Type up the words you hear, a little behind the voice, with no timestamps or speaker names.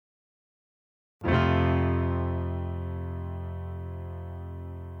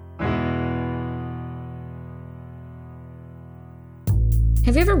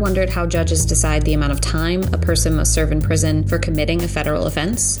Have you ever wondered how judges decide the amount of time a person must serve in prison for committing a federal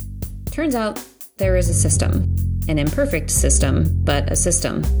offense? Turns out there is a system. An imperfect system, but a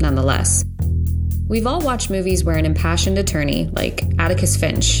system nonetheless. We've all watched movies where an impassioned attorney, like Atticus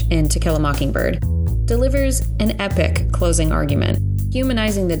Finch in To Kill a Mockingbird, delivers an epic closing argument,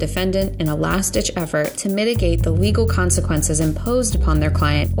 humanizing the defendant in a last-ditch effort to mitigate the legal consequences imposed upon their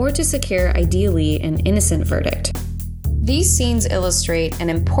client or to secure, ideally, an innocent verdict. These scenes illustrate an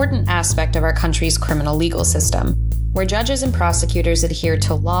important aspect of our country's criminal legal system, where judges and prosecutors adhere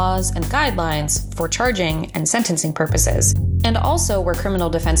to laws and guidelines for charging and sentencing purposes, and also where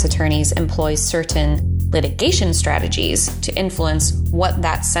criminal defense attorneys employ certain litigation strategies to influence what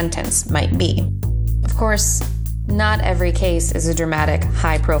that sentence might be. Of course, not every case is a dramatic,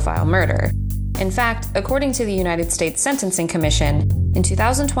 high-profile murder. In fact, according to the United States Sentencing Commission, in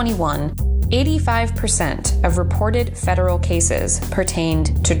 2021, 85% of reported federal cases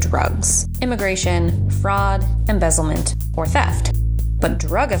pertained to drugs, immigration, fraud, embezzlement, or theft. But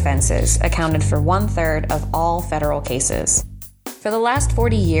drug offenses accounted for 1/3 of all federal cases. For the last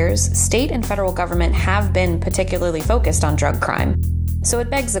 40 years, state and federal government have been particularly focused on drug crime. So it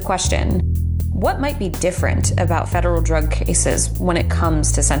begs the question, what might be different about federal drug cases when it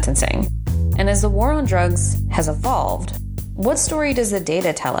comes to sentencing? And as the war on drugs has evolved, what story does the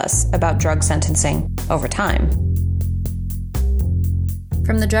data tell us about drug sentencing over time?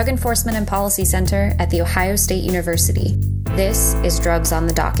 From the Drug Enforcement and Policy Center at The Ohio State University, this is Drugs on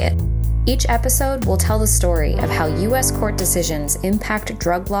the Docket. Each episode will tell the story of how U.S. court decisions impact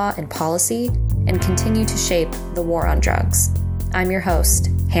drug law and policy and continue to shape the war on drugs. I'm your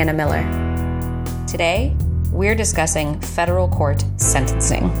host, Hannah Miller. Today, we're discussing federal court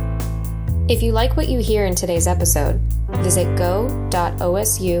sentencing. If you like what you hear in today's episode, visit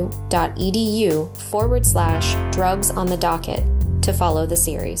go.osu.edu/drugs on the docket to follow the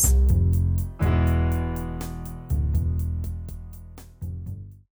series.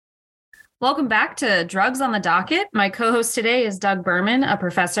 Welcome back to Drugs on the Docket. My co-host today is Doug Berman, a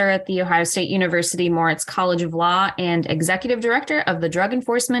professor at The Ohio State University Moritz College of Law and executive director of the Drug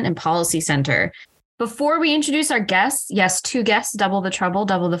Enforcement and Policy Center. Before we introduce our guests, yes, 2 guests, double the trouble,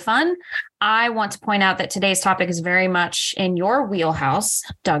 double the fun, I want to point out that today's topic is very much in your wheelhouse,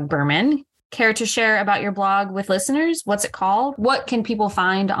 Doug Berman. Care to share about your blog with listeners? What's it called? What can people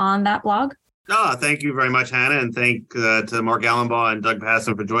find on that blog? Thank you very much, Hannah, and thank to Mark Allenbaugh and Doug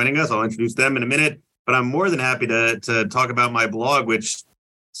Passon for joining us. I'll introduce them in a minute, but I'm more than happy to talk about my blog, which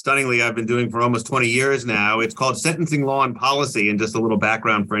stunningly I've been doing for almost 20 years now. It's called Sentencing Law and Policy, and just a little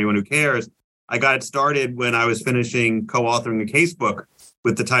background for anyone who cares. I got it started when I was finishing co-authoring a casebook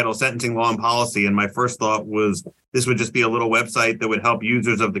with the title Sentencing Law and Policy. And my first thought was this would just be a little website that would help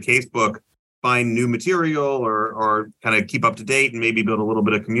users of the casebook find new material or kind of keep up to date and maybe build a little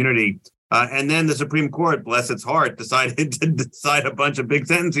bit of community. And then the Supreme Court, bless its heart, decided to decide a bunch of big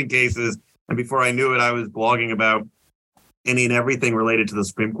sentencing cases. And before I knew it, I was blogging about any and everything related to the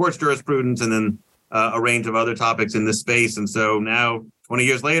Supreme Court's jurisprudence and then a range of other topics in this space. And so now, 20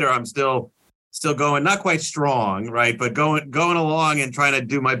 years later, I'm still going, not quite strong, right? But going along and trying to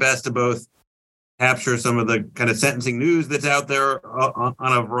do my best to both capture some of the kind of sentencing news that's out there on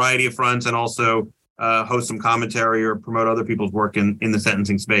a variety of fronts and also host some commentary or promote other people's work in the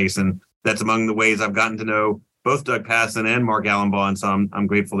sentencing space. And that's among the ways I've gotten to know both Doug Passon and Mark Allenbaugh. And so I'm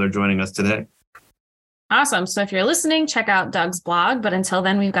grateful they're joining us today. Awesome. So if you're listening, check out Doug's blog. But until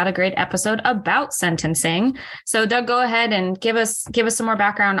then, we've got a great episode about sentencing. So Doug, go ahead and give us some more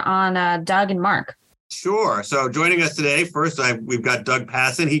background on Doug and Mark. Sure. So joining us today, first, we've got Doug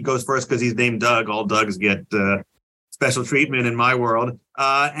Passon. He goes first because he's named Doug. All Dougs get special treatment in my world.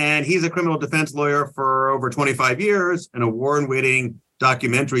 And he's a criminal defense lawyer for over 25 years, an award-winning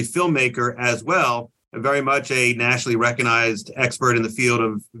documentary filmmaker as well, very much a nationally recognized expert in the field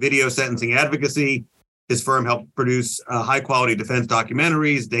of video sentencing advocacy. His firm helped produce high-quality defense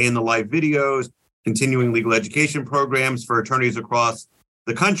documentaries, day-in-the-life videos, continuing legal education programs for attorneys across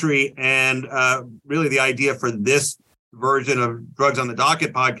the country. And really the idea for this version of Drugs on the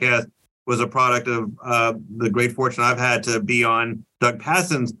Docket podcast was a product of the great fortune I've had to be on Doug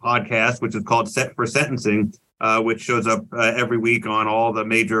Passon's podcast, which is called Set for Sentencing, which shows up every week on all the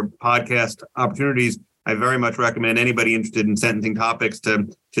major podcast opportunities. I very much recommend anybody interested in sentencing topics to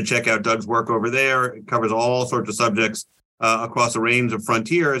check out Doug's work over there. It covers all sorts of subjects across a range of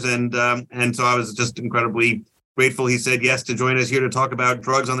frontiers. And so I was just incredibly grateful he said yes to join us here to talk about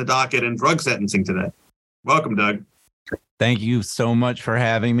drugs on the docket and drug sentencing today. Welcome, Doug. Thank you so much for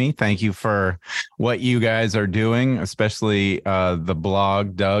having me. Thank you for what you guys are doing, especially the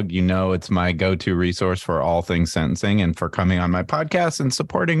blog, Doug. You know, it's my go-to resource for all things sentencing, and for coming on my podcast and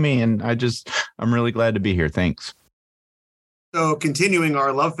supporting me. And I'm really glad to be here. Thanks. So continuing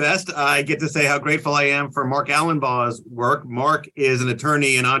our love fest, I get to say how grateful I am for Mark Allenbaugh's work. Mark is an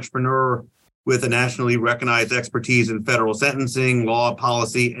attorney and entrepreneur with a nationally recognized expertise in federal sentencing, law,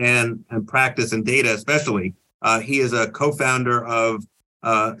 policy, and practice and data especially. He is a co-founder of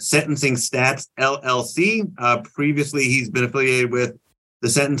Sentencing Stats, LLC. Previously, he's been affiliated with the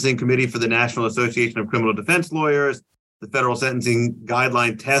Sentencing Committee for the National Association of Criminal Defense Lawyers, the Federal Sentencing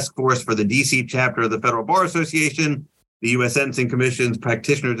Guideline Task Force for the DC chapter of the Federal Bar Association, the U.S. Sentencing Commission's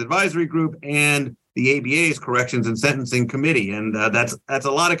Practitioners Advisory Group, and the ABA's Corrections and Sentencing Committee. And that's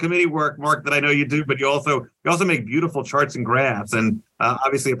a lot of committee work, Mark, that I know you do, but you also make beautiful charts and graphs. And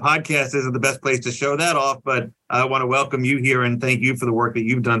obviously a podcast isn't the best place to show that off, but I want to welcome you here and thank you for the work that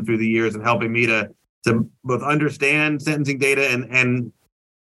you've done through the years and helping me to both understand sentencing data and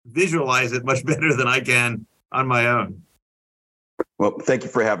visualize it much better than I can on my own. Well, thank you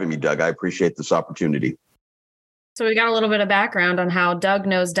for having me, Doug. I appreciate this opportunity. So we got a little bit of background on how Doug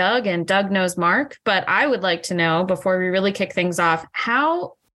knows Doug and Doug knows Mark, but I would like to know, before we really kick things off,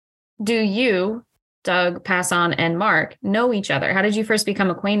 how do you, Doug, Passon, and Mark know each other? How did you first become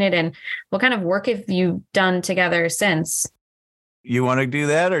acquainted, and what kind of work have you done together since? You want to do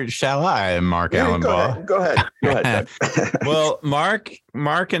that, or shall I, Mark Allenbaugh? Go ahead, Doug. Well,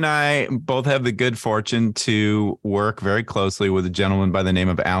 Mark and I both have the good fortune to work very closely with a gentleman by the name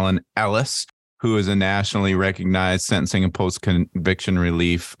of Alan Ellis, who is a nationally recognized sentencing and post-conviction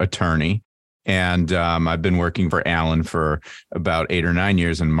relief attorney. And I've been working for Alan for about 8 or 9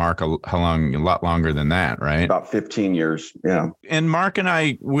 years, and Mark, how long? A lot longer than that, right? About 15 years, yeah. And Mark and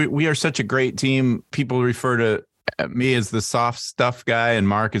I, we are such a great team. People refer to me as the soft stuff guy, and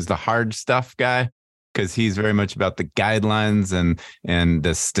Mark is the hard stuff guy, because he's very much about the guidelines and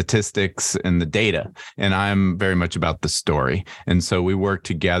the statistics and the data. And I'm very much about the story. And so we work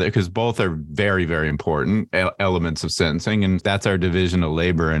together because both are very, very important elements of sentencing. And that's our division of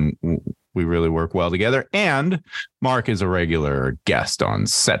labor. And we really work well together. And Mark is a regular guest on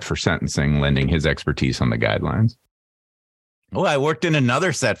Set for Sentencing, lending his expertise on the guidelines. Oh, I worked in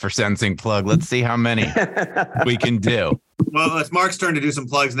another Set for Sentencing plug. Let's see how many we can do. Well, it's Mark's turn to do some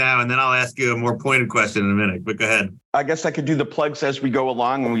plugs now, and then I'll ask you a more pointed question in a minute, but go ahead. I guess I could do the plugs as we go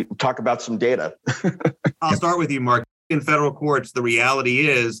along and we talk about some data. I'll start with you, Mark. In federal courts, the reality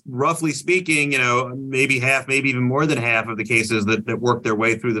is, roughly speaking, maybe half, maybe even more than half of the cases that work their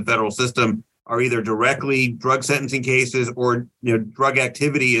way through the federal system are either directly drug sentencing cases or, drug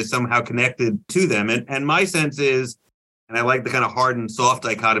activity is somehow connected to them. And my sense is, and I like the kind of hard and soft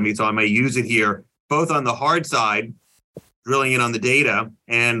dichotomy, so I may use it here, both on the hard side, drilling in on the data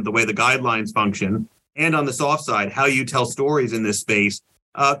and the way the guidelines function, and on the soft side, how you tell stories in this space.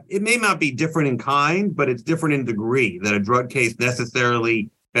 It may not be different in kind, but it's different in degree, that a drug case necessarily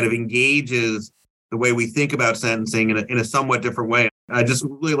kind of engages the way we think about sentencing in a somewhat different way. I just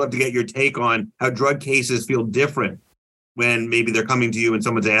really love to get your take on how drug cases feel different when maybe they're coming to you and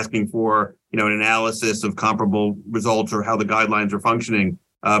someone's asking for, an analysis of comparable results or how the guidelines are functioning.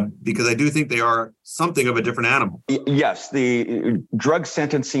 Because I do think they are something of a different animal. Yes, the drug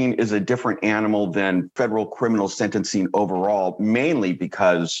sentencing is a different animal than federal criminal sentencing overall, mainly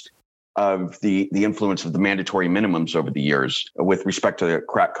because of the influence of the mandatory minimums over the years with respect to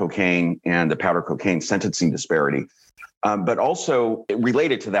crack cocaine and the powder cocaine sentencing disparity. But also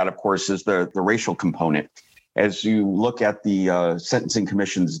related to that, of course, is the racial component. As you look at the Sentencing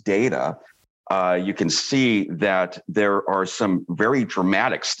Commission's data, you can see that there are some very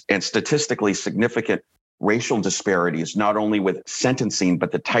dramatic and statistically significant racial disparities, not only with sentencing,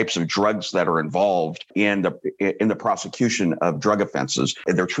 but the types of drugs that are involved in the prosecution of drug offenses.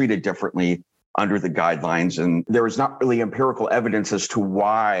 They're treated differently under the guidelines, and there is not really empirical evidence as to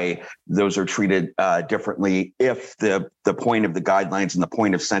why those are treated differently if the point of the guidelines and the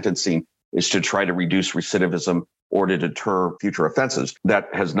point of sentencing is to try to reduce recidivism or to deter future offenses.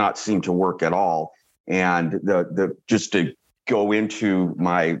 That has not seemed to work at all. And just to go into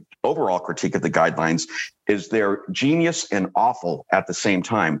my overall critique of the guidelines, is they're genius and awful at the same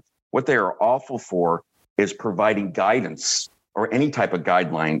time. What they are awful for is providing guidance or any type of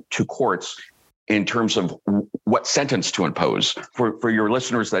guideline to courts in terms of what sentence to impose. For your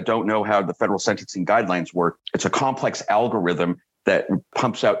listeners that don't know how the federal sentencing guidelines work, it's a complex algorithm that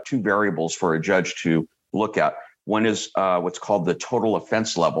pumps out two variables for a judge to look at. One is what's called the total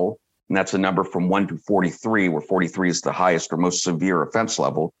offense level, and that's a number from 1 to 43, where 43 is the highest or most severe offense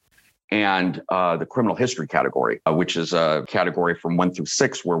level. and the criminal history category, which is a category from 1 through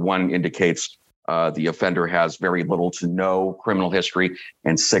 6, where 1 indicates the offender has very little to no criminal history,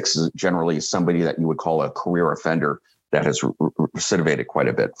 and 6 is generally somebody that you would call a career offender that has recidivated quite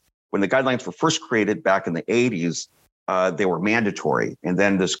a bit. When the guidelines were first created back in the 80s, they were mandatory. And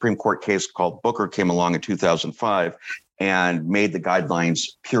then the Supreme Court case called Booker came along in 2005 and made the guidelines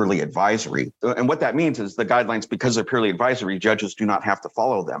purely advisory. And what that means is the guidelines, because they're purely advisory, judges do not have to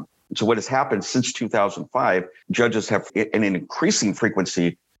follow them. So what has happened since 2005, judges have, in an increasing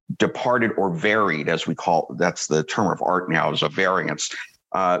frequency, departed or varied, as we call, that's the term of art now, is a variance,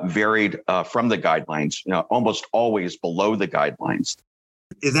 varied from the guidelines, almost always below the guidelines.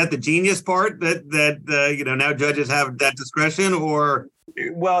 Is that the genius part that now judges have that discretion, or?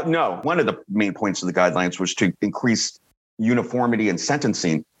 Well, no. One of the main points of the guidelines was to increase uniformity in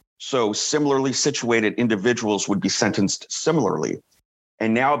sentencing. So similarly situated individuals would be sentenced similarly.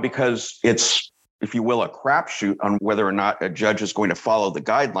 And now, because it's, if you will, a crapshoot on whether or not a judge is going to follow the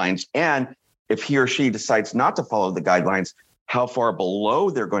guidelines, and if he or she decides not to follow the guidelines, how far below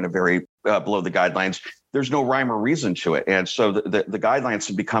they're going to vary below the guidelines, there's no rhyme or reason to it. And so the guidelines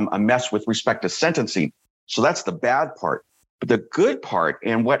have become a mess with respect to sentencing. So that's the bad part. But the good part,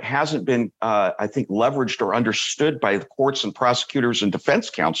 and what hasn't been, I think, leveraged or understood by the courts and prosecutors and defense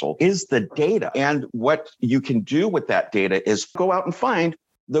counsel, is the data. And what you can do with that data is go out and find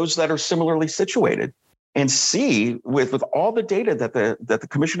those that are similarly situated and see with all the data that the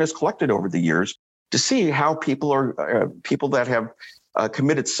commission has collected over the years, to see how people that have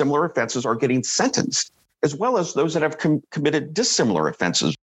committed similar offenses are getting sentenced, as well as those that have committed dissimilar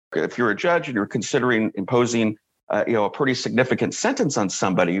offenses. If you're a judge and you're considering imposing a pretty significant sentence on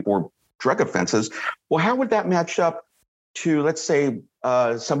somebody for drug offenses, well, how would that match up to, let's say,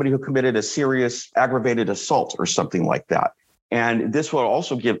 somebody who committed a serious aggravated assault or something like that? And this will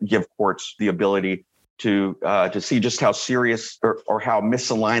also give courts the ability to see just how serious or how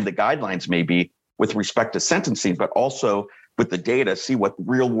misaligned the guidelines may be with respect to sentencing, but also with the data, see what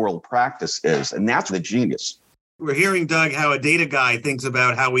real world practice is. And that's the genius. We're hearing, Doug, how a data guy thinks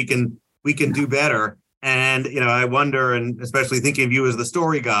about how we can do better. And, I wonder, and especially thinking of you as the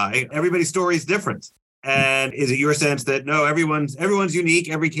story guy, everybody's story is different. And is it your sense that, no, everyone's unique,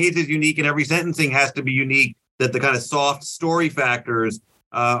 every case is unique, and every sentencing has to be unique, that the kind of soft story factors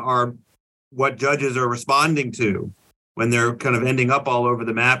are what judges are responding to when they're kind of ending up all over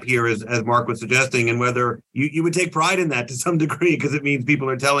the map here, as Mark was suggesting, and whether you would take pride in that to some degree, because it means people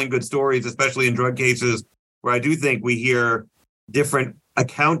are telling good stories, especially in drug cases, where I do think we hear different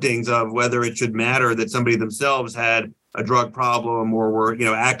accountings of whether it should matter that somebody themselves had a drug problem or were,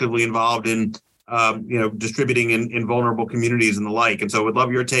 actively involved in, distributing in vulnerable communities and the like. And so I would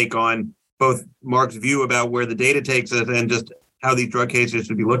love your take on both Mark's view about where the data takes us and just how these drug cases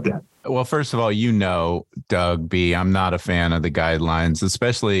should be looked at. Well, first of all, Doug B., I'm not a fan of the guidelines,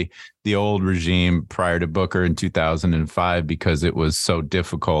 especially the old regime prior to Booker in 2005, because it was so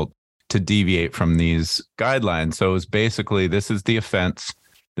difficult to deviate from these guidelines. So it's basically, this is the offense.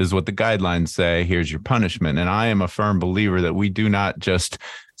 This is what the guidelines say. Here's your punishment. And I am a firm believer that we do not just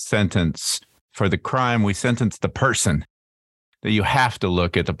sentence for the crime. We sentence the person. That you have to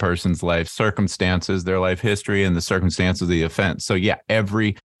look at the person's life circumstances, their life history, and the circumstances of the offense. So yeah,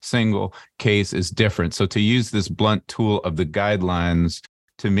 every single case is different. So to use this blunt tool of the guidelines,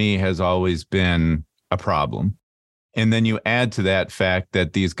 to me, has always been a problem. And then you add to that fact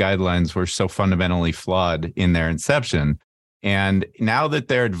that these guidelines were so fundamentally flawed in their inception. And now that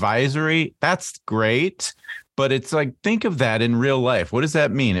they're advisory, that's great. But it's like, think of that in real life. What does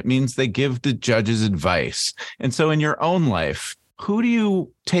that mean? It means they give the judges advice. And so in your own life, who do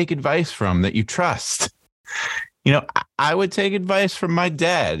you take advice from that you trust? I would take advice from my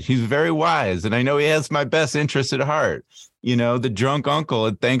dad. He's very wise, and I know he has my best interest at heart. The drunk uncle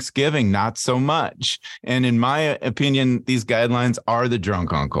at Thanksgiving, not so much. And in my opinion, these guidelines are the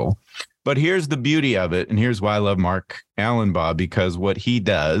drunk uncle. But here's the beauty of it, and here's why I love Mark Allenbaugh, because what he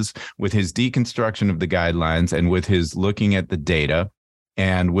does with his deconstruction of the guidelines and with his looking at the data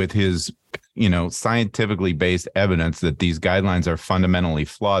and with his scientifically based evidence that these guidelines are fundamentally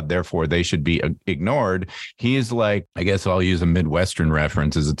flawed, therefore they should be ignored. He's like, I guess I'll use a Midwestern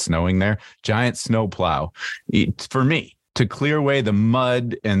reference. Is it snowing there? Giant snowplow. For me, to clear away the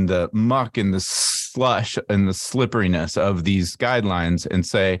mud and the muck and the slush and the slipperiness of these guidelines and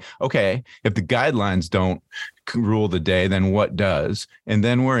say, okay, if the guidelines don't rule the day, then what does? And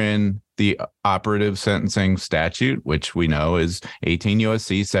then we're in the operative sentencing statute, which we know is 18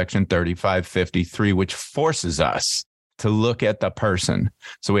 U.S.C. section 3553, which forces us to look at the person.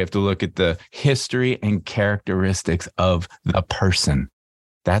 So we have to look at the history and characteristics of the person.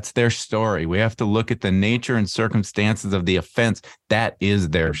 That's their story. We have to look at the nature and circumstances of the offense. That is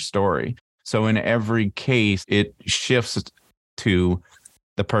their story. So in every case, it shifts to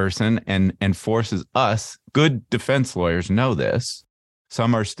the person and forces us, good defense lawyers know this.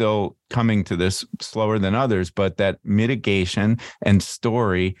 Some are still coming to this slower than others, but that mitigation and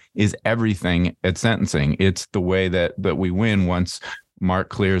story is everything at sentencing. It's the way that we win once Mark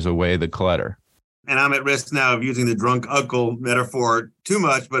clears away the clutter. And I'm at risk now of using the drunk uncle metaphor too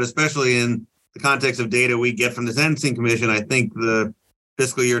much, but especially in the context of data we get from the Sentencing Commission. I think the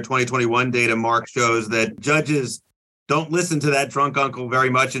fiscal year 2021 data, Mark, shows that judges don't listen to that drunk uncle very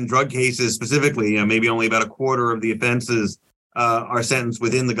much in drug cases specifically. Maybe only about a quarter of the offenses are sentenced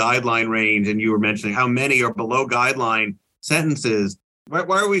within the guideline range. And you were mentioning how many are below guideline sentences. Why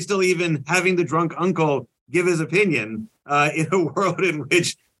are we still even having the drunk uncle give his opinion in a world in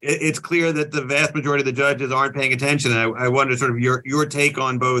which it's clear that the vast majority of the judges aren't paying attention? I wonder sort of your take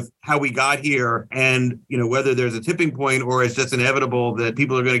on both how we got here and, whether there's a tipping point or it's just inevitable that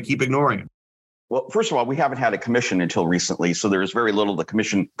people are going to keep ignoring it. Well, first of all, we haven't had a commission until recently, so there's very little the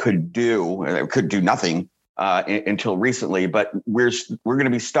commission could do. It could do nothing until recently. But we're going to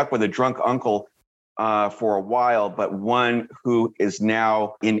be stuck with a drunk uncle for a while, but one who is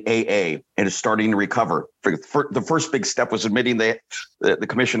now in AA and is starting to recover. The first big step was admitting that the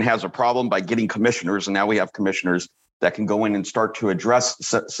commission has a problem by getting commissioners, and now we have commissioners that can go in and start to address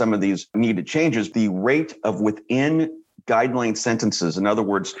some of these needed changes. The rate of within guideline sentences, in other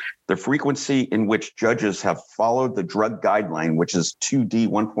words, the frequency in which judges have followed the drug guideline, which is 2D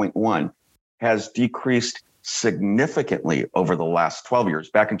 1.1, has decreased significantly over the last 12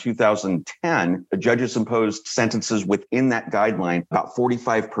 years. Back in 2010, the judges imposed sentences within that guideline about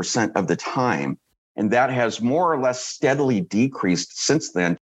 45% of the time. And that has more or less steadily decreased since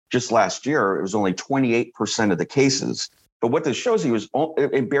then. Just last year, it was only 28% of the cases. But what this shows you is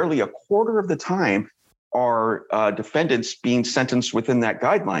barely a quarter of the time are defendants being sentenced within that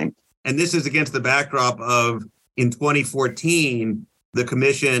guideline. And this is against the backdrop of, in 2014, the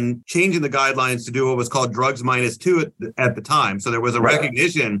commission changing the guidelines to do what was called drugs -2 at the time. So there was a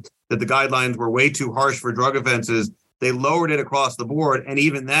recognition that the guidelines were way too harsh for drug offenses. They lowered it across the board. And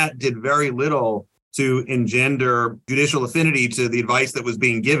even that did very little to engender judicial affinity to the advice that was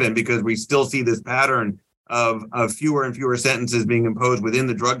being given, because we still see this pattern of fewer and fewer sentences being imposed within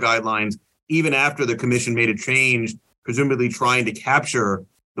the drug guidelines, even after the commission made a change, presumably trying to capture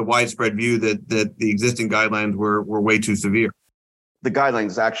the widespread view that the existing guidelines were way too severe. The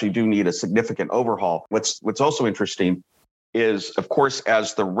guidelines actually do need a significant overhaul. What's also interesting is, of course,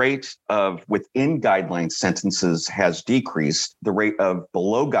 as the rate of within guideline sentences has decreased, the rate of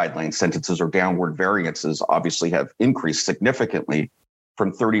below guideline sentences or downward variances obviously have increased significantly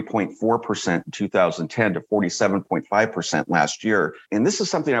from 30.4% in 2010 to 47.5% last year. And this is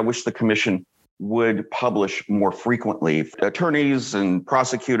something I wish the commission would publish more frequently. Attorneys and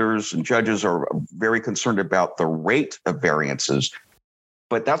prosecutors and judges are very concerned about the rate of variances,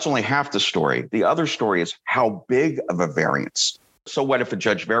 but that's only half the story. The other story is how big of a variance. So what if a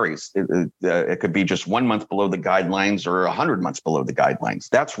judge varies? It could be just 1 month below the guidelines or 100 months below the guidelines.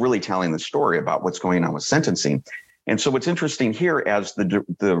 That's really telling the story about what's going on with sentencing. And so what's interesting here, as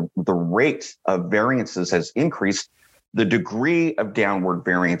the rate of variances has increased, the degree of downward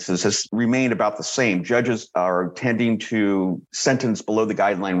variances has remained about the same. Judges are tending to sentence below the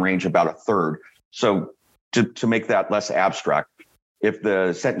guideline range about a third. So to make that less abstract, if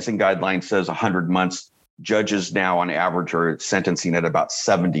the sentencing guideline says 100 months, judges now on average are sentencing at about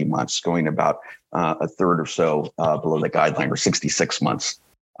 70 months, going about a third or so below the guideline, or 66 months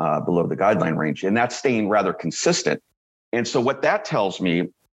below the guideline range. And that's staying rather consistent. And so what that tells me,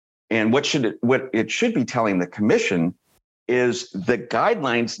 and what it should be telling the commission, is the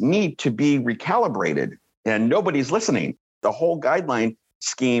guidelines need to be recalibrated, and nobody's listening. The whole guideline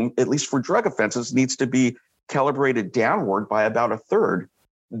scheme, at least for drug offenses, needs to be calibrated downward by about a third.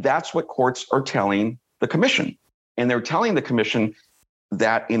 That's what courts are telling the commission. And they're telling the commission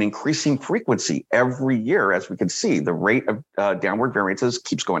that in increasing frequency every year, as we can see, the rate of downward variances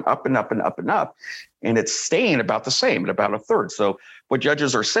keeps going up and up and up and up. And it's staying about the same at about a third. So what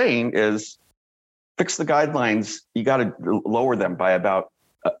judges are saying is, fix the guidelines, you got to lower them by about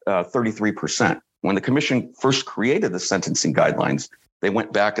 33%. When the commission first created the sentencing guidelines, they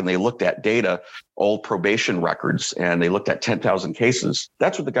went back and they looked at data, old probation records, and they looked at 10,000 cases.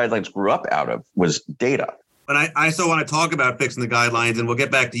 That's what the guidelines grew up out of, was data. But I still want to talk about fixing the guidelines, and we'll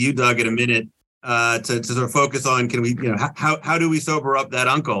get back to you, Doug, in a minute to sort of focus on, can we, how do we sober up that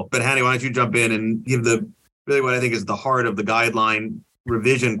uncle? But Hanny, why don't you jump in and give really what I think is the heart of the guideline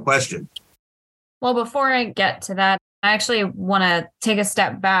revision question? Well, before I get to that, I actually want to take a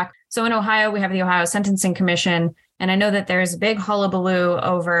step back. So in Ohio, we have the Ohio Sentencing Commission, and I know that there's a big hullabaloo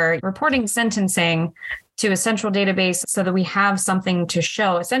over reporting sentencing to a central database so that we have something to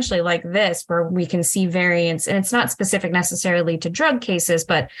show, essentially like this, where we can see variance. And it's not specific necessarily to drug cases,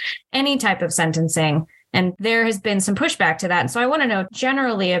 but any type of sentencing. And there has been some pushback to that. And so I want to know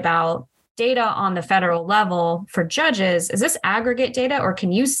generally about data on the federal level for judges. Is this aggregate data, or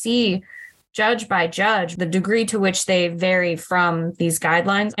can you see judge by judge the degree to which they vary from these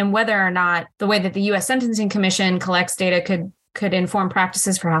guidelines, and whether or not the way that the U.S. Sentencing Commission collects data could inform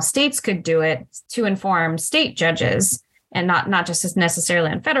practices for how states could do it to inform state judges, and not just necessarily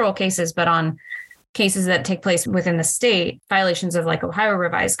on federal cases, but on cases that take place within the state, violations of like Ohio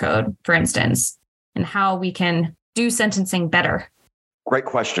Revised Code, for instance, and how we can do sentencing better. Great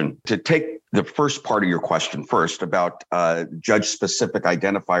question. To take the first part of your question first about judge-specific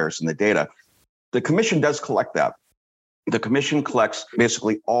identifiers in the data, the commission does collect that. The commission collects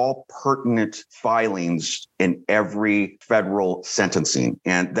basically all pertinent filings in every federal sentencing.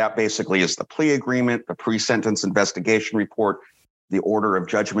 And that basically is the plea agreement, the pre-sentence investigation report, the order of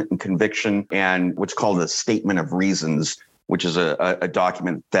judgment and conviction, and what's called the statement of reasons, which is a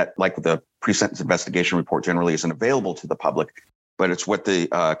document that, like the pre-sentence investigation report, generally isn't available to the public, but it's what the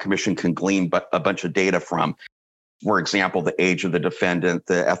commission can glean a bunch of data from. For example, the age of the defendant,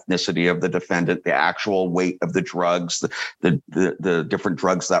 the ethnicity of the defendant, the actual weight of the drugs, the different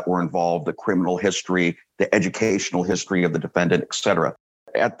drugs that were involved, the criminal history, the educational history of the defendant, et cetera.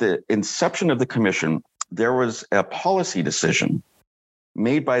 At the inception of the commission, there was a policy decision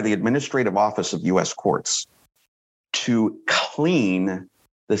made by the Administrative Office of U.S. Courts to clean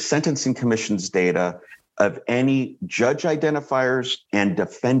the Sentencing Commission's data of any judge identifiers and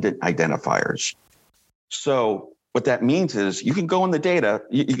defendant identifiers. So what that means is you can go in the data,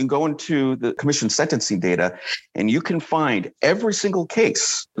 you can go into the commission sentencing data, and you can find every single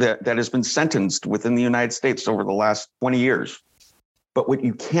case that has been sentenced within the United States over the last 20 years. But what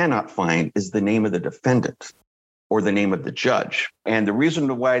you cannot find is the name of the defendant or the name of the judge. And the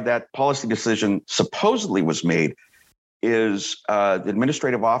reason why that policy decision supposedly was made is the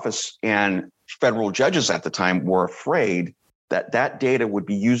administrative office and federal judges at the time were afraid that that data would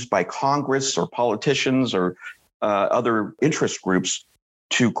be used by Congress or politicians or other interest groups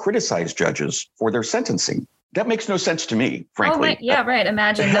to criticize judges for their sentencing. That makes no sense to me, frankly. Oh, right. Yeah, right.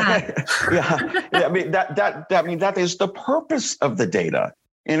 Imagine that. I mean, that is the purpose of the data.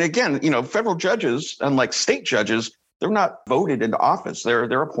 And again, federal judges, unlike state judges, they're not voted into office.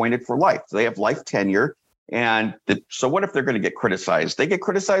 They're appointed for life. They have life tenure. And so what if they're going to get criticized? They get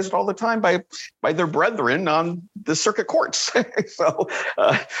criticized all the time by their brethren on the circuit courts. So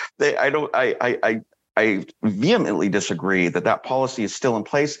I vehemently disagree that policy is still in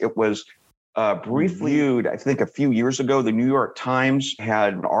place. It was briefly viewed, I think a few years ago. The New York Times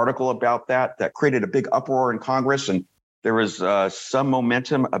had an article about that created a big uproar in Congress. And there was some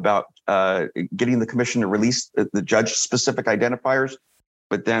momentum about getting the commission to release the judge-specific identifiers.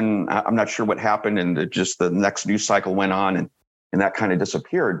 But then I'm not sure what happened, and just the next news cycle went on, and that kind of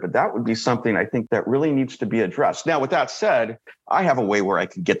disappeared. But that would be something I think that really needs to be addressed. Now, with that said, I have a way where I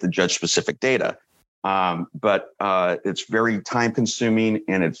can get the judge-specific data, but it's very time-consuming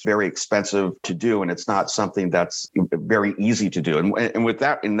and it's very expensive to do, and it's not something that's very easy to do. And with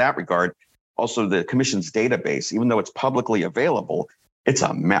that, in that regard, also the commission's database, even though it's publicly available, it's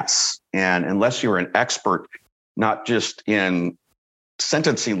a mess. And unless you're an expert, not just in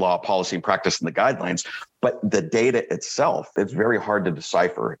sentencing law, policy, and practice, and the guidelines, but the data itself, it's very hard to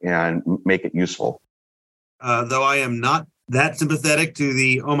decipher and make it useful. Though I am not that sympathetic to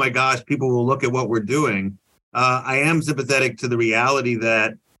the, oh my gosh, people will look at what we're doing, I am sympathetic to the reality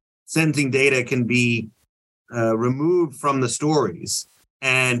that sentencing data can be removed from the stories,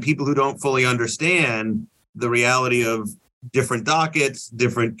 and people who don't fully understand the reality of different dockets,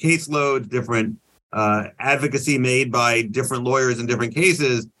 different caseloads, different advocacy made by different lawyers in different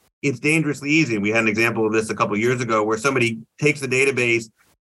cases, it's dangerously easy. And we had an example of this a couple of years ago where somebody takes the database,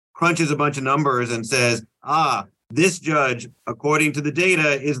 crunches a bunch of numbers and says, this judge, according to the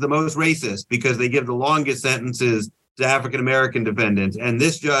data, is the most racist because they give the longest sentences to African-American defendants. And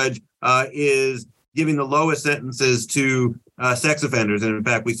this judge is giving the lowest sentences to sex offenders. And in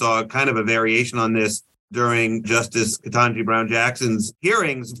fact, we saw kind of a variation on this during Justice Ketanji Brown Jackson's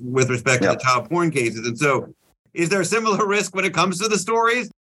hearings with respect to the child porn cases. And so is there a similar risk when it comes to the stories?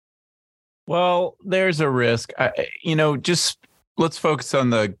 Well, there's a risk. Just Let's focus on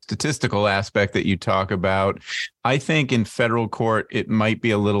the statistical aspect that you talk about. I think in federal court, it might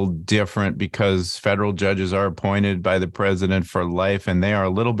be a little different because federal judges are appointed by the president for life, and they are a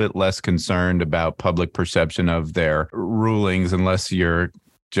little bit less concerned about public perception of their rulings, unless you're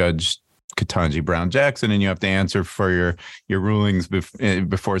Judge Ketanji Brown Jackson and you have to answer for your rulings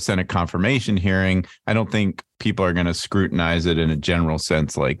before Senate confirmation hearing. I don't think people are going to scrutinize it in a general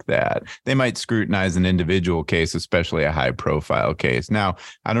sense like that. They might scrutinize an individual case, especially a high profile case. Now,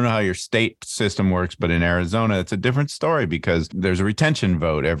 I don't know how your state system works, but in Arizona, it's a different story because there's a retention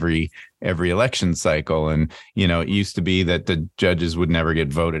vote every election cycle. And, it used to be that the judges would never get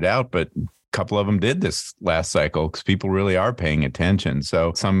voted out, but couple of them did this last cycle because people really are paying attention.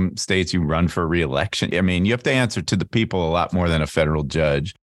 So some states you run for re-election. I mean, you have to answer to the people a lot more than a federal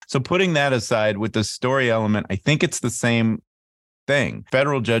judge. So putting that aside, with the story element, I think it's the same thing.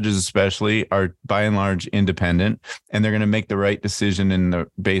 Federal judges especially are by and large independent, and they're going to make the right decision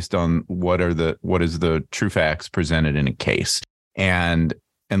based on what is the true facts presented in a case. And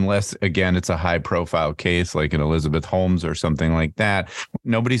unless, again, it's a high profile case like an Elizabeth Holmes or something like that,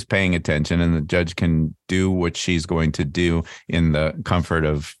 nobody's paying attention, and the judge can do what she's going to do in the comfort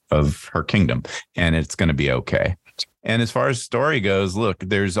of her kingdom, and it's going to be okay. And as far as story goes, look,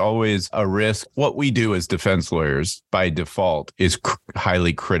 there's always a risk. What we do as defense lawyers by default is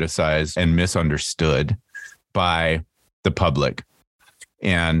highly criticized and misunderstood by the public.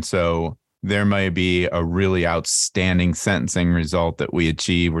 And so there may be a really outstanding sentencing result that we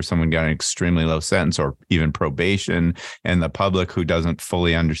achieve where someone got an extremely low sentence or even probation, and the public, who doesn't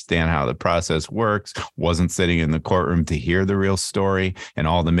fully understand how the process works, wasn't sitting in the courtroom to hear the real story and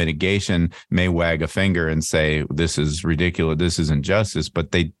all the mitigation, may wag a finger and say, this is ridiculous, this is injustice,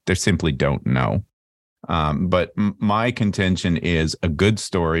 but they simply don't know. But my contention is a good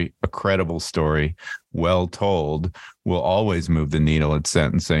story, a credible story, well told, will always move the needle at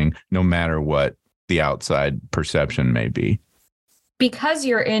sentencing, no matter what the outside perception may be. Because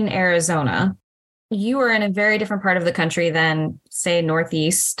you're in Arizona, you are in a very different part of the country than, say,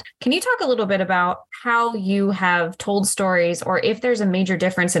 Northeast. Can you talk a little bit about how you have told stories, or if there's a major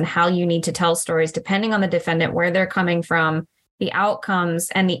difference in how you need to tell stories, depending on the defendant, where they're coming from, the outcomes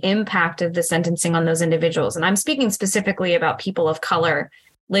and the impact of the sentencing on those individuals? And I'm speaking specifically about people of color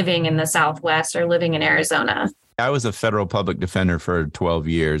living in the Southwest or living in Arizona. I was a federal public defender for 12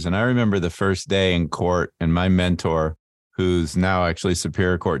 years. And I remember the first day in court, and my mentor, who's now actually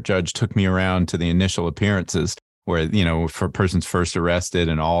Superior Court judge, took me around to the initial appearances where, for persons first arrested,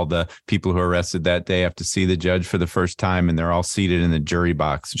 and all the people who are arrested that day have to see the judge for the first time, and they're all seated in the jury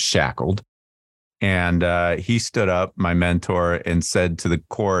box, shackled. And he stood up, my mentor, and said to the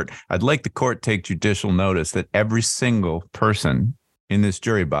court, I'd like the court to take judicial notice that every single person in this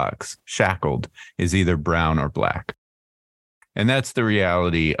jury box, shackled, is either brown or black. And that's the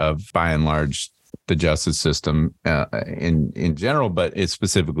reality of, by and large, the justice system in general, but it's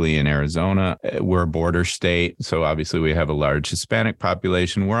specifically in Arizona. We're a border state, so obviously we have a large Hispanic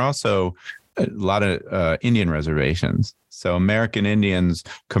population. We're also a lot of Indian reservations. So American Indians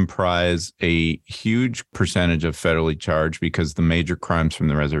comprise a huge percentage of federally charged because the major crimes from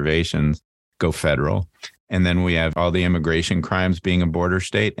the reservations go federal. And then we have all the immigration crimes being a border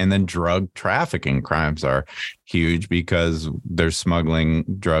state. And then drug trafficking crimes are huge because they're smuggling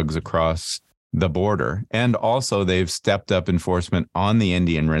drugs across the border. And also they've stepped up enforcement on the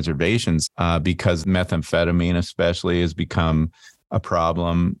Indian reservations because methamphetamine especially has become a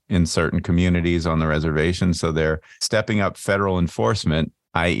problem in certain communities on the reservation. So they're stepping up federal enforcement,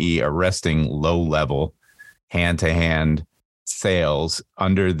 i.e. arresting low-level hand-to-hand sales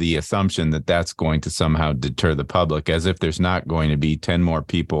under the assumption that that's going to somehow deter the public, as if there's not going to be 10 more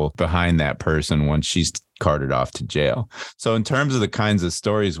people behind that person once she's carted off to jail. So in terms of the kinds of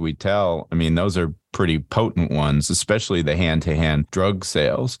stories we tell, I mean, those are pretty potent ones, especially the hand-to-hand drug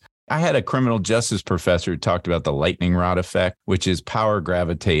sales. I had a criminal justice professor who talked about the lightning rod effect, which is power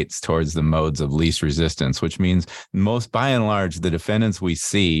gravitates towards the modes of least resistance, which means by and large, the defendants we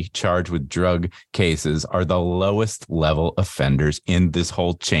see charged with drug cases are the lowest level offenders in this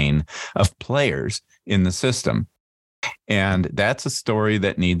whole chain of players in the system. And that's a story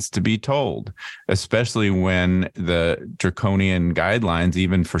that needs to be told, especially when the draconian guidelines,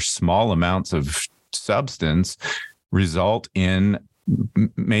 even for small amounts of substance, result in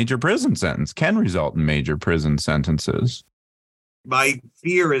major prison sentence, can result in major prison sentences. My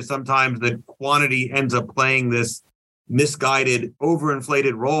fear is sometimes that quantity ends up playing this misguided,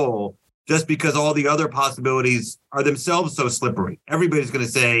 overinflated role just because all the other possibilities are themselves so slippery. Everybody's going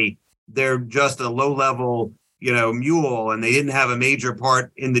to say they're just a low-level, mule, and they didn't have a major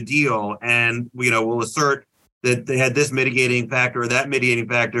part in the deal. And, we'll assert that they had this mitigating factor or that mitigating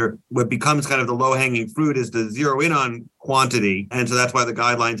factor. What becomes kind of the low-hanging fruit is to zero in on quantity. And so that's why the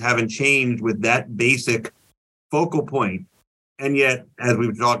guidelines haven't changed with that basic focal point. And yet, as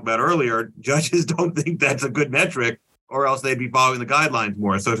we've talked about earlier, judges don't think that's a good metric, or else they'd be following the guidelines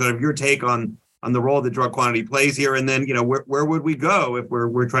more. So sort of your take on the role that drug quantity plays here, and then, where would we go if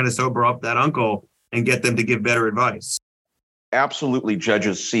we're trying to sober up that uncle and get them to give better advice? Absolutely,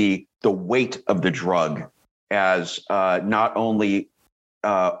 judges see the weight of the drug as not only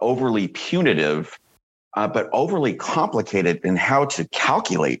overly punitive, but overly complicated in how to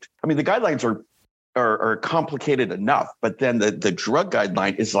calculate. I mean, the guidelines are complicated enough, but then the drug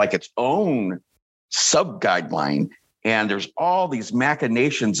guideline is like its own sub-guideline. And there's all these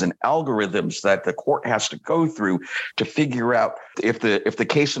machinations and algorithms that the court has to go through to figure out if the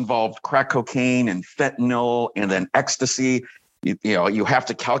case involved crack cocaine and fentanyl and then ecstasy. You have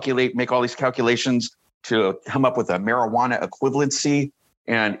to make all these calculations to come up with a marijuana equivalency.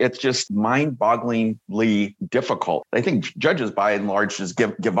 And it's just mind-bogglingly difficult. I think judges, by and large, just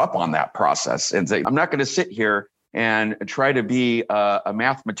give up on that process and say, I'm not going to sit here and try to be a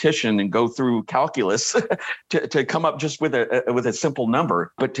mathematician and go through calculus to come up just with a simple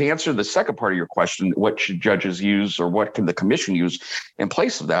number. But to answer the second part of your question, what should judges use or what can the commission use in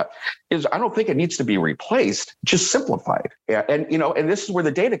place of that, is I don't think it needs to be replaced, just simplified. And this is where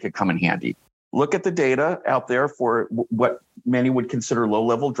the data could come in handy. Look at the data out there for what many would consider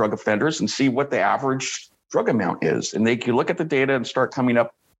low-level drug offenders and see what the average drug amount is. And they can look at the data and start coming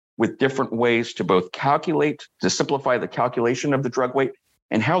up with different ways to both to simplify the calculation of the drug weight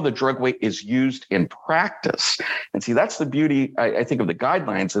and how the drug weight is used in practice. And see, that's the beauty, I think, of the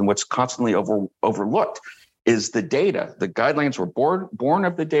guidelines, and what's constantly overlooked is the data. The guidelines were born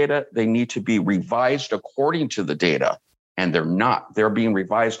of the data. They need to be revised according to the data, and they're not. They're being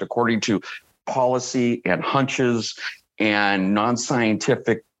revised according to policy and hunches and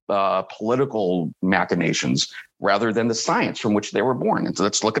non-scientific political machinations rather than the science from which they were born. And so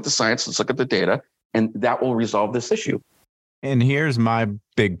let's look at the science, let's look at the data, and that will resolve this issue. And here's my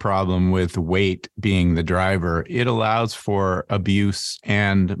big problem with weight being the driver. It allows for abuse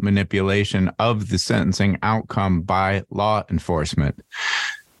and manipulation of the sentencing outcome by law enforcement,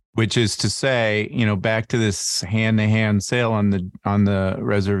 which is to say, back to this hand-to-hand sale on the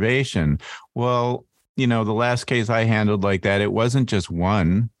reservation. Well, the last case I handled like that, it wasn't just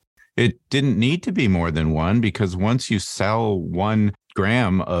one. It didn't need to be more than one, because once you sell 1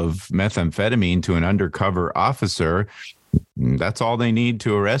 gram of methamphetamine to an undercover officer, that's all they need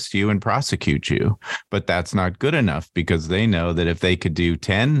to arrest you and prosecute you. But that's not good enough, because they know that if they could do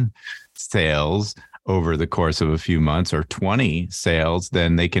 10 sales over the course of a few months or 20 sales,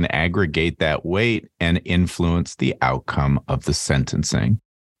 then they can aggregate that weight and influence the outcome of the sentencing.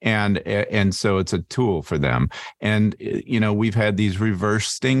 And so it's a tool for them. And, we've had these reverse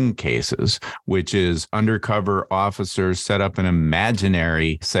sting cases, which is undercover officers set up an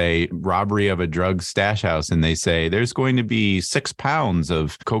imaginary, say, robbery of a drug stash house. And they say, there's going to be 6 pounds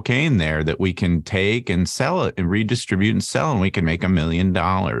of cocaine there that we can take and sell it and redistribute and sell, and we can make $1 million.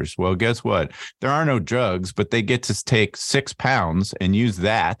 Well, guess what? There are no drugs, but they get to take 6 pounds and use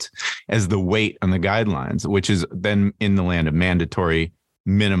that as the weight on the guidelines, which is then in the land of mandatory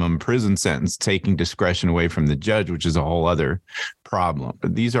minimum prison sentence, taking discretion away from the judge, which is a whole other problem.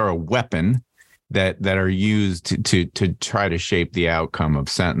 These are a weapon that are used to try to shape the outcome of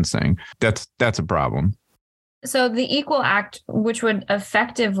sentencing. That's a problem. So the Equal Act, which would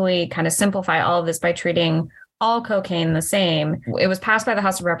effectively kind of simplify all of this by treating all cocaine the same, it was passed by the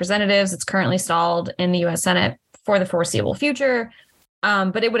House of Representatives. It's currently stalled in the U.S. Senate for the foreseeable future.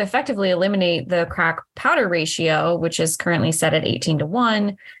 But it would effectively eliminate the crack powder ratio, which is currently set at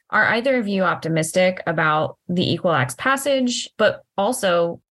 18-1. Are either of you optimistic about the Equal Act's passage? But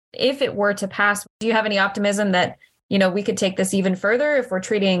also, if it were to pass, do you have any optimism that, we could take this even further? If we're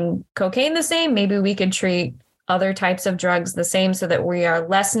treating cocaine the same, maybe we could treat other types of drugs the same, so that we are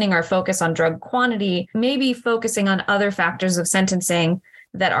lessening our focus on drug quantity, maybe focusing on other factors of sentencing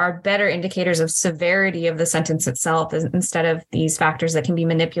that are better indicators of severity of the sentence itself, instead of these factors that can be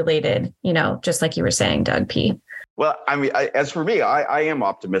manipulated, just like you were saying, Doug P. Well, I mean, as for me, I am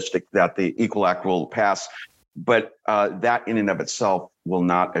optimistic that the Equal Act will pass, but that in and of itself will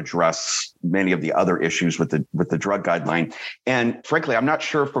not address many of the other issues with the drug guideline. And frankly, I'm not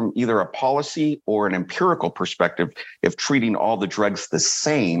sure from either a policy or an empirical perspective if treating all the drugs the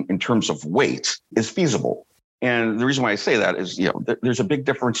same in terms of weight is feasible. And the reason why I say that is, there's a big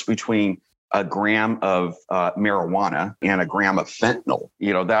difference between a gram of marijuana and a gram of fentanyl.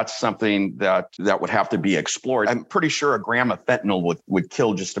 That's something that would have to be explored. I'm pretty sure a gram of fentanyl would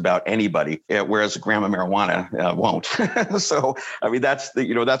kill just about anybody, whereas a gram of marijuana won't. So, I mean, that's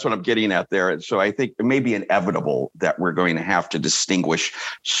what I'm getting at there. So I think it may be inevitable that we're going to have to distinguish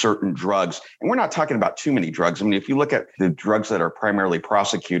certain drugs. And we're not talking about too many drugs. I mean, if you look at the drugs that are primarily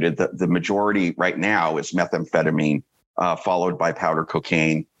prosecuted, the majority right now is methamphetamine, followed by powder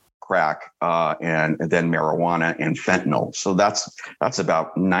cocaine, crack, and then marijuana and fentanyl. So that's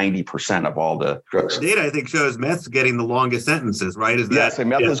about 90% of all the drugs. The data, I think, shows meth's getting the longest sentences, right? Yes, and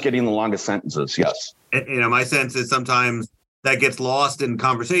meth is getting the longest sentences, yes. And, my sense is sometimes that gets lost in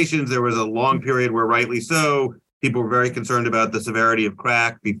conversations. There was a long period where, rightly so, people were very concerned about the severity of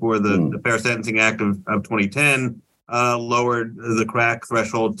crack before the Fair Sentencing Act of 2010 lowered the crack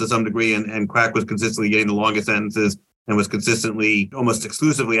thresholds to some degree, and crack was consistently getting the longest sentences and was consistently almost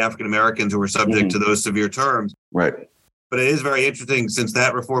exclusively African Americans who were subject to those severe terms. Right. But it is very interesting, since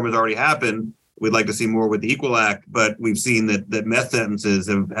that reform has already happened. We'd like to see more with the Equal Act, but we've seen that meth sentences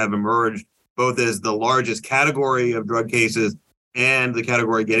have emerged both as the largest category of drug cases and the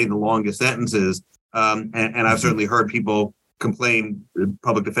category getting the longest sentences. And I've certainly heard people complain,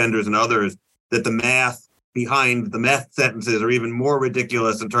 public defenders and others, that the math behind the meth sentences are even more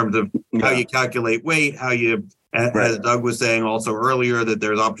ridiculous in terms of how you calculate weight, how you, as Doug was saying also earlier, that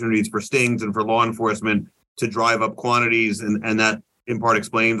there's opportunities for stings and for law enforcement to drive up quantities. And that in part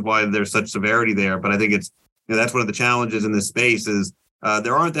explains why there's such severity there. But I think it's, that's one of the challenges in this space is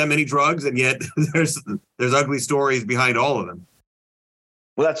there aren't that many drugs, and yet there's ugly stories behind all of them.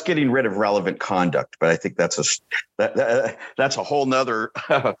 Well, that's getting rid of relevant conduct, but I think that's a whole nother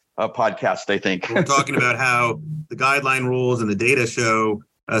podcast, I think. We're talking about how the guideline rules and the data show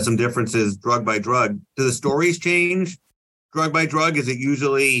some differences drug by drug. Do the stories change drug by drug? Is it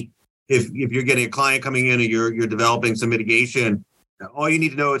usually, if you're getting a client coming in and you're developing some mitigation, all you need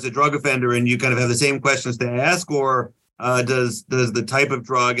to know is a drug offender and you kind of have the same questions to ask, or does the type of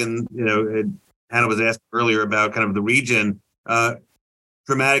drug, and Hannah was asked earlier about kind of the region,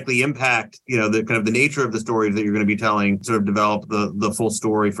 dramatically impact the kind of the nature of the stories that you're going to be telling, sort of develop the full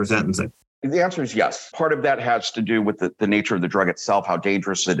story for sentencing? The answer is yes. Part of that has to do with the nature of the drug itself, how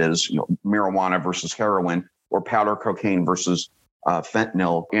dangerous it is, marijuana versus heroin, or powder cocaine versus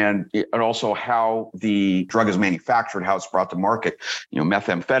fentanyl, and also how the drug is manufactured, how it's brought to market.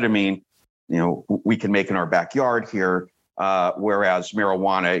 Methamphetamine, we can make in our backyard here, whereas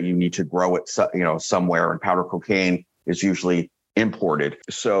marijuana, you need to grow it, somewhere, and powder cocaine is usually imported.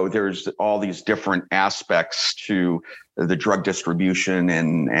 So there's all these different aspects to the drug distribution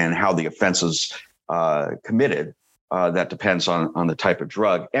and how the offense is committed. That depends on the type of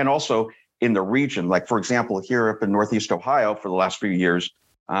drug, and also in the region. Like, for example, here up in Northeast Ohio, for the last few years,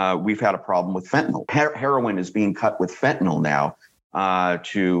 we've had a problem with fentanyl. Heroin is being cut with fentanyl now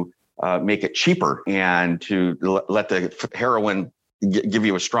to make it cheaper and to let the heroin give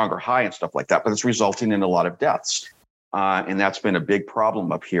you a stronger high and stuff like that. But it's resulting in a lot of deaths. And that's been a big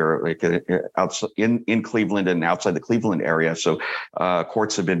problem up here, like in Cleveland and outside the Cleveland area. So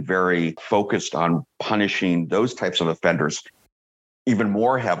courts have been very focused on punishing those types of offenders even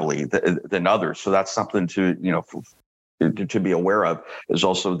more heavily than others. So that's something to be aware of, is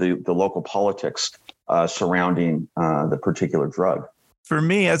also the local politics surrounding the particular drug. For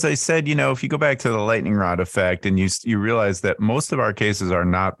me, as I said, if you go back to the lightning rod effect and you realize that most of our cases are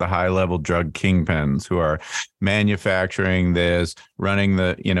not the high level drug kingpins who are manufacturing this, running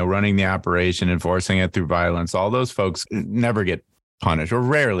the operation, enforcing it through violence. All those folks never get punished, or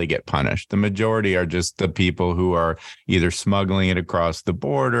rarely get punished. The majority are just the people who are either smuggling it across the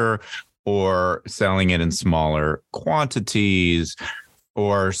border or selling it in smaller quantities.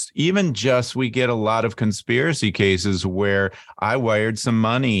 Or even just, we get a lot of conspiracy cases where I wired some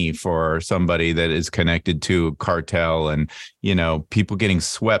money for somebody that is connected to a cartel, and, people getting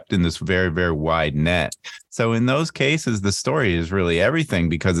swept in this very, very wide net. So in those cases, the story is really everything,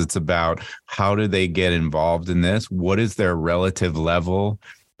 because it's about how do they get involved in this? What is their relative level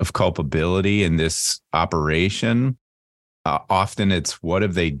of culpability in this operation? Often it's, what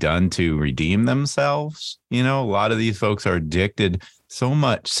have they done to redeem themselves? A lot of these folks are addicted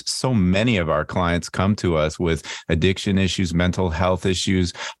so many of our clients come to us with addiction issues, mental health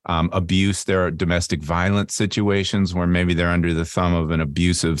issues, abuse. There are domestic violence situations where maybe they're under the thumb of an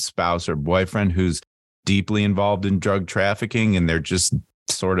abusive spouse or boyfriend who's deeply involved in drug trafficking, and they're just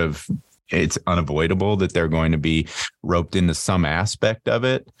sort of, it's unavoidable that they're going to be roped into some aspect of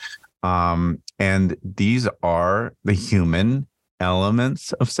it. And these are the human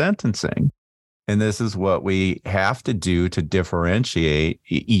elements of sentencing. And this is what we have to do to differentiate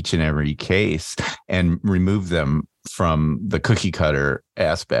each and every case and remove them from the cookie cutter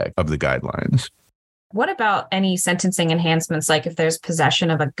aspect of the guidelines. What about any sentencing enhancements, like if there's possession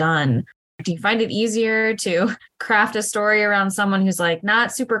of a gun? Do you find it easier to craft a story around someone who's like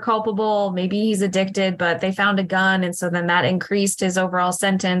not super culpable? Maybe he's addicted, but they found a gun. And so then that increased his overall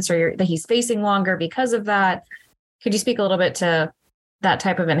sentence, or that he's facing longer because of that. Could you speak a little bit to that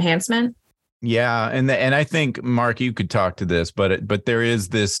type of enhancement? Yeah, and I think, Mark, you could talk to this, but there is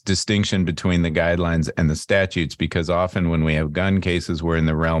this distinction between the guidelines and the statutes, because often when we have gun cases, we're in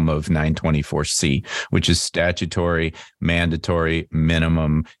the realm of 924C, which is statutory, mandatory,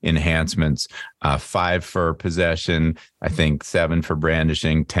 minimum enhancements, 5 for possession, I think 7 for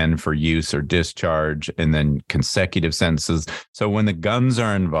brandishing, 10 for use or discharge, and then consecutive sentences. So when the guns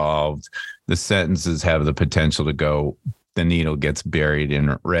are involved, the sentences have the potential to go, the needle gets buried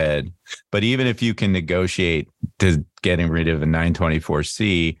in red. But even if you can negotiate to getting rid of a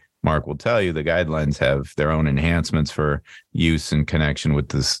 924C, Mark will tell you the guidelines have their own enhancements for use in connection with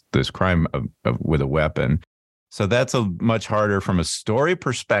this crime with a weapon. So that's a much harder from a story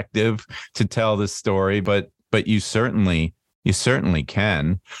perspective to tell this story, but you certainly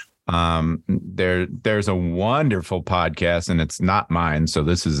can. There's a wonderful podcast, and it's not mine, so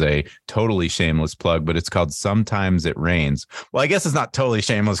this is a totally shameless plug, but it's called Sometimes It Rains. Well, I guess it's not totally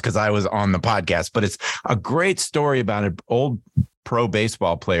shameless because I was on the podcast, but it's a great story about an old pro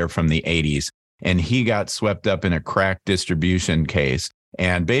baseball player from the 80s, and he got swept up in a crack distribution case.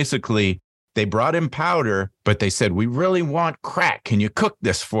 And basically, they brought him powder, but they said, we really want crack. Can you cook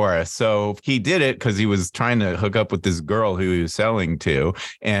this for us? So he did it because he was trying to hook up with this girl who he was selling to.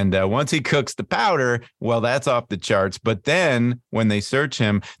 And once he cooks the powder, well, that's off the charts. But then when they search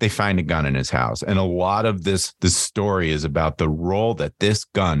him, they find a gun in his house. And a lot of this story is about the role that this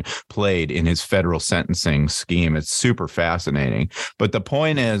gun played in his federal sentencing scheme. It's super fascinating. But the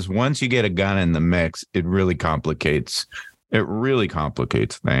point is, once you get a gun in the mix, it really complicates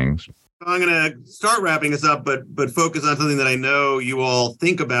things. I'm going to start wrapping this up, but focus on something that I know you all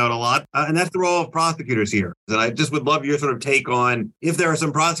think about a lot, and that's the role of prosecutors here. And I just would love your sort of take on, if there are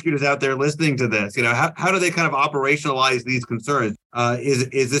some prosecutors out there listening to this, how do they kind of operationalize these concerns?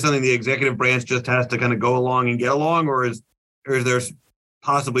 Is this something the executive branch just has to kind of go along and get along, or is there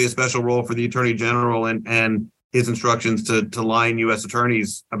possibly a special role for the Attorney General and his instructions to line U.S.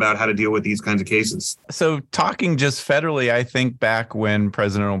 attorneys about how to deal with these kinds of cases? So talking just federally, I think back when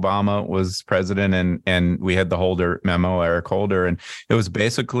President Obama was president and we had the Holder memo, Eric Holder, and it was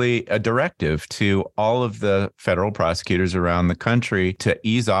basically a directive to all of the federal prosecutors around the country to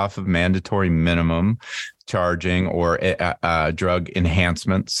ease off of mandatory minimum charging or drug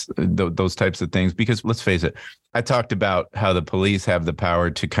enhancements, those types of things. Because let's face it, I talked about how the police have the power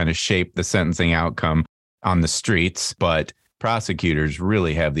to kind of shape the sentencing outcome on the streets, but prosecutors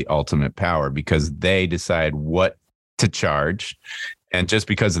really have the ultimate power because they decide what to charge. And just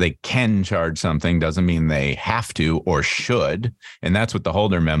because they can charge something doesn't mean they have to or should. And that's what the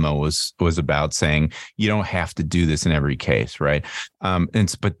Holder memo was about, saying you don't have to do this in every case, right?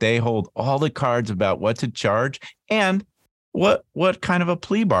 But they hold all the cards about what to charge and what kind of a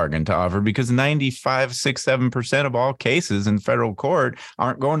plea bargain to offer, because 95-7% of all cases in federal court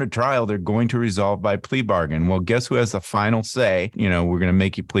aren't going to trial. They're going to resolve by plea bargain. Well, guess who has the final say? We're going to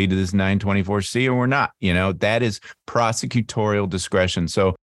make you plead to this 924C or we're not. That is prosecutorial discretion.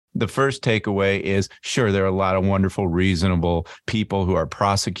 So the first takeaway is, sure, there are a lot of wonderful, reasonable people who are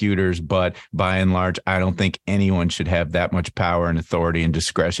prosecutors, but by and large, I don't think anyone should have that much power and authority and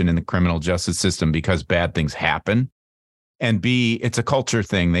discretion in the criminal justice system, because bad things happen. And B, it's a culture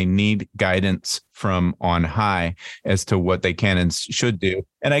thing. They need guidance from on high as to what they can and should do.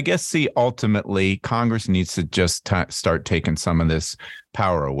 And I guess, C, ultimately, Congress needs to just start taking some of this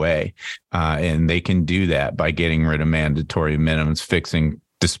power away. And they can do that by getting rid of mandatory minimums, fixing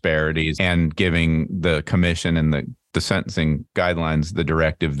disparities, and giving the commission and the sentencing guidelines the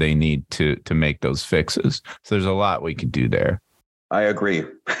directive they need to make those fixes. So there's a lot we could do there. I agree.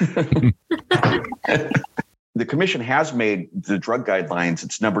 The commission has made the drug guidelines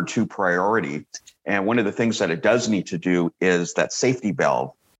its number 2 priority. And one of the things that it does need to do is that safety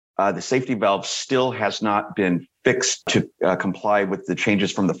valve. The safety valve still has not been fixed to comply with the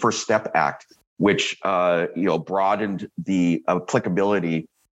changes from the First Step Act, which broadened the applicability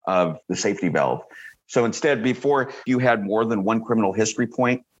of the safety valve. So instead, before you had more than one criminal history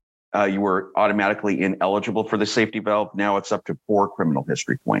point, you were automatically ineligible for the safety valve. Now it's up to 4 criminal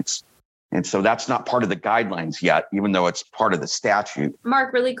history points. And so that's not part of the guidelines yet, even though it's part of the statute.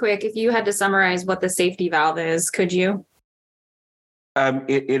 Mark, really quick, if you had to summarize what the safety valve is, could you?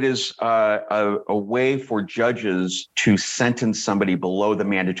 It is a way for judges to sentence somebody below the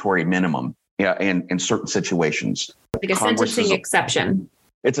mandatory minimum in certain situations. Like a sentencing exception.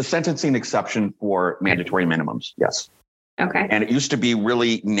 It's a sentencing exception for mandatory minimums, yes. Okay. And it used to be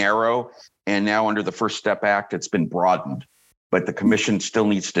really narrow, and now under the First Step Act, it's been broadened. But the commission still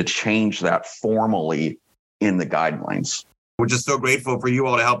needs to change that formally in the guidelines. We're just so grateful for you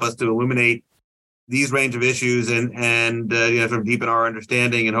all to help us to illuminate these range of issues and sort of deepen our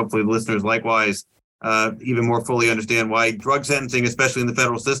understanding, and hopefully the listeners likewise even more fully understand why drug sentencing, especially in the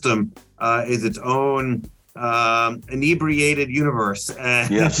federal system, is its own inebriated universe. And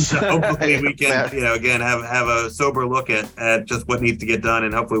yes. Hopefully we can, again, have a sober look at just what needs to get done,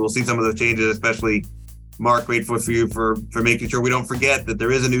 and hopefully we'll see some of those changes, especially Mark, grateful for you for making sure we don't forget that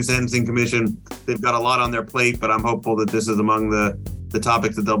there is a new sentencing commission. They've got a lot on their plate, but I'm hopeful that this is among the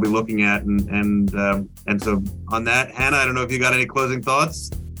topics that they'll be looking at. And so on that, Hannah, I don't know if you got any closing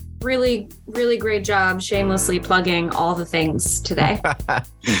thoughts. Really, really great job shamelessly plugging all the things today.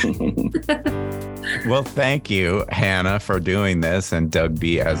 Well, thank you, Hannah, for doing this, and Doug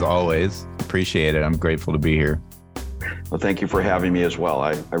B, as always. Appreciate it. I'm grateful to be here. Well, thank you for having me as well.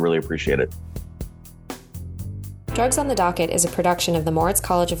 I really appreciate it. Drugs on the Docket is a production of the Moritz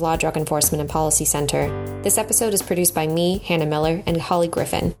College of Law Drug Enforcement and Policy Center. This episode is produced by me, Hannah Miller, and Holly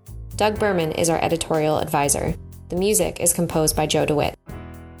Griffin. Doug Berman is our editorial advisor. The music is composed by Joe DeWitt.